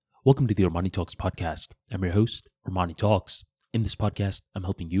Welcome to the Armani Talks podcast. I'm your host, Armani Talks. In this podcast, I'm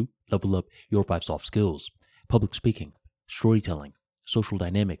helping you level up your 5 soft skills: public speaking, storytelling, social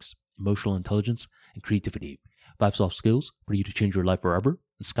dynamics, emotional intelligence, and creativity. 5 soft skills for you to change your life forever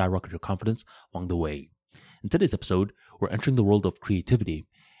and skyrocket your confidence along the way. In today's episode, we're entering the world of creativity,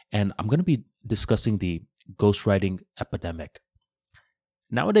 and I'm going to be discussing the ghostwriting epidemic.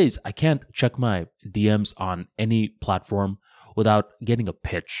 Nowadays, I can't check my DMs on any platform without getting a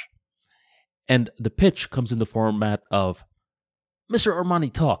pitch. And the pitch comes in the format of, Mr.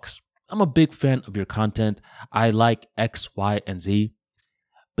 Armani Talks, I'm a big fan of your content. I like X, Y, and Z.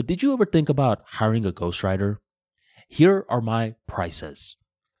 But did you ever think about hiring a ghostwriter? Here are my prices.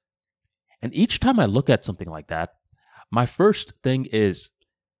 And each time I look at something like that, my first thing is,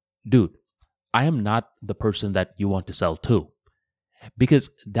 dude, I am not the person that you want to sell to. Because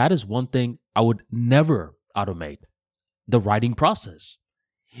that is one thing I would never automate: the writing process.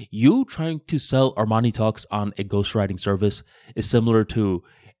 You trying to sell Armani Talks on a ghostwriting service is similar to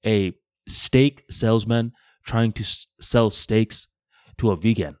a steak salesman trying to sell steaks to a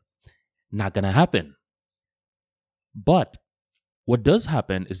vegan. Not going to happen. But what does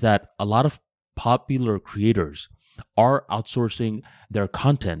happen is that a lot of popular creators are outsourcing their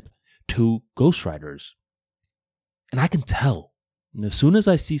content to ghostwriters. And I can tell. And as soon as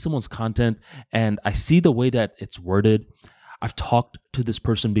I see someone's content and I see the way that it's worded, I've talked to this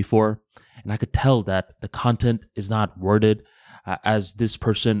person before, and I could tell that the content is not worded as this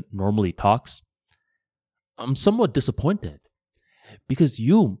person normally talks. I'm somewhat disappointed because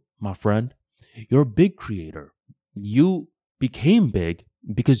you, my friend, you're a big creator. You became big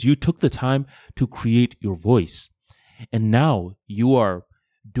because you took the time to create your voice. And now you are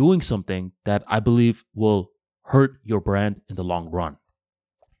doing something that I believe will hurt your brand in the long run.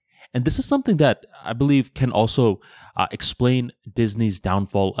 And this is something that I believe can also explain Disney's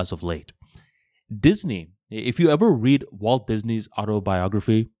downfall as of late. Disney, if you ever read Walt Disney's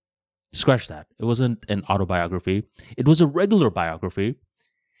autobiography, scratch that. It wasn't an autobiography. It was a regular biography.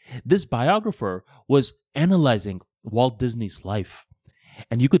 This biographer was analyzing Walt Disney's life.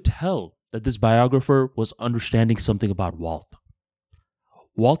 And you could tell that this biographer was understanding something about Walt.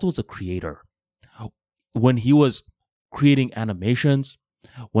 Walt was a creator. When he was creating animations,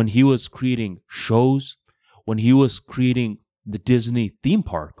 when he was creating shows, when he was creating the Disney theme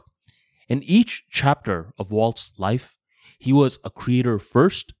park, in each chapter of Walt's life, he was a creator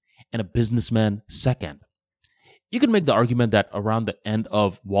first and a businessman second. You can make the argument that around the end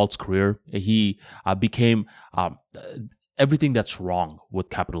of Walt's career, he became everything that's wrong with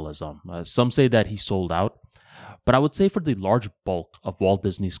capitalism. Some say that he sold out, but I would say for the large bulk of Walt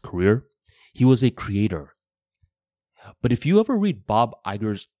Disney's career, he was a creator. But if you ever read Bob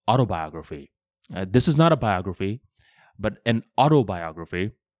Iger's autobiography, this is not a biography, but an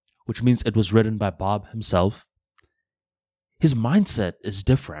autobiography, which means it was written by Bob himself, his mindset is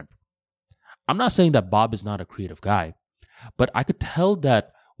different. I'm not saying that Bob is not a creative guy, but I could tell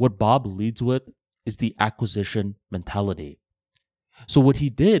that what Bob leads with is the acquisition mentality. So what he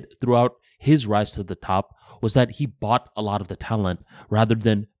did throughout his rise to the top was that he bought a lot of the talent rather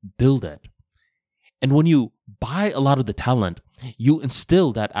than build it. And when you buy a lot of the talent, you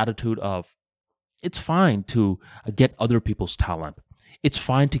instill that attitude of, it's fine to get other people's talent. It's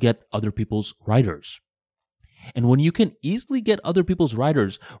fine to get other people's writers. And when you can easily get other people's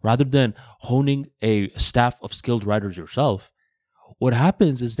writers rather than honing a staff of skilled writers yourself, what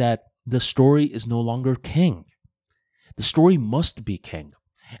happens is that the story is no longer king. The story must be king.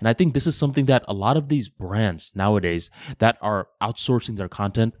 And I think this is something that a lot of these brands nowadays that are outsourcing their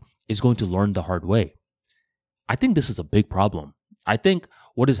content is going to learn the hard way. I think this is a big problem. I think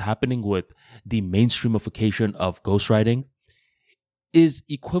what is happening with the mainstreamification of ghostwriting is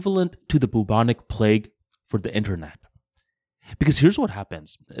equivalent to the bubonic plague for the internet. Because here's what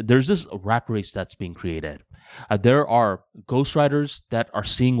happens. There's this rat race that's being created. There are ghostwriters that are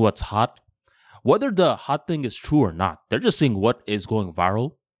seeing what's hot. Whether the hot thing is true or not, they're just seeing what is going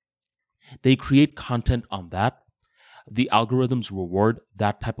viral. They create content on that. The algorithms reward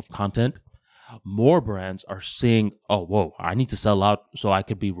that type of content. More brands are saying, oh, whoa, I need to sell out so I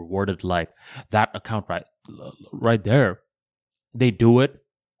could be rewarded like that account right there. They do it.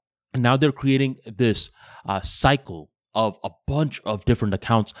 And now they're creating this cycle of a bunch of different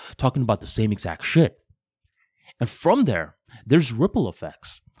accounts talking about the same exact shit. And from there, there's ripple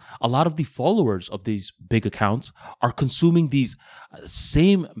effects. A lot of the followers of these big accounts are consuming these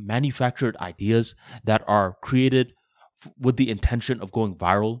same manufactured ideas that are created with the intention of going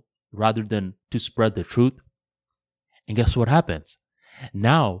viral rather than to spread the truth. And guess what happens?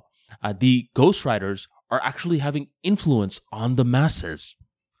 Now, the ghostwriters are actually having influence on the masses.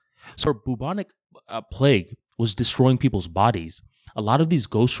 So bubonic plague was destroying people's bodies. A lot of these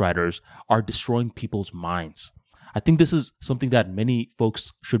ghostwriters are destroying people's minds. I think this is something that many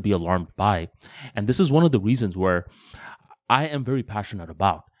folks should be alarmed by. And this is one of the reasons where I am very passionate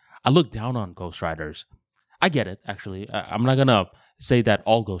about. I look down on ghostwriters. I get it, actually. I'm not going to say that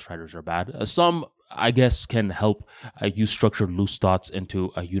all ghostwriters are bad. Some, I guess, can help you structure loose thoughts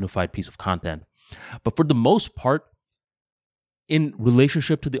into a unified piece of content. But for the most part, in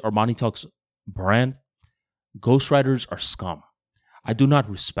relationship to the Armani Talks brand, ghostwriters are scum. I do not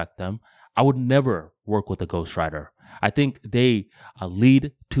respect them. I would never work with a ghostwriter. I think they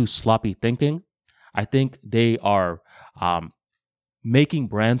lead to sloppy thinking. I think they are making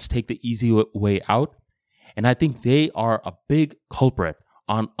brands take the easy way out. And I think they are a big culprit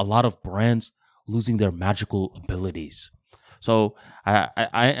on a lot of brands losing their magical abilities. So I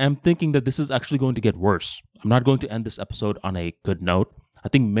am thinking that this is actually going to get worse. I'm not going to end this episode on a good note. I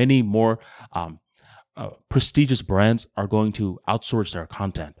think many more prestigious brands are going to outsource their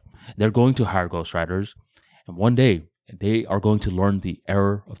content. They're going to hire ghostwriters. And one day, they are going to learn the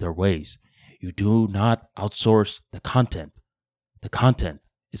error of their ways. You do not outsource the content. The content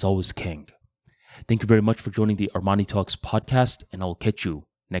is always king. Thank you very much for joining the Armani Talks podcast, and I'll catch you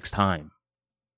next time.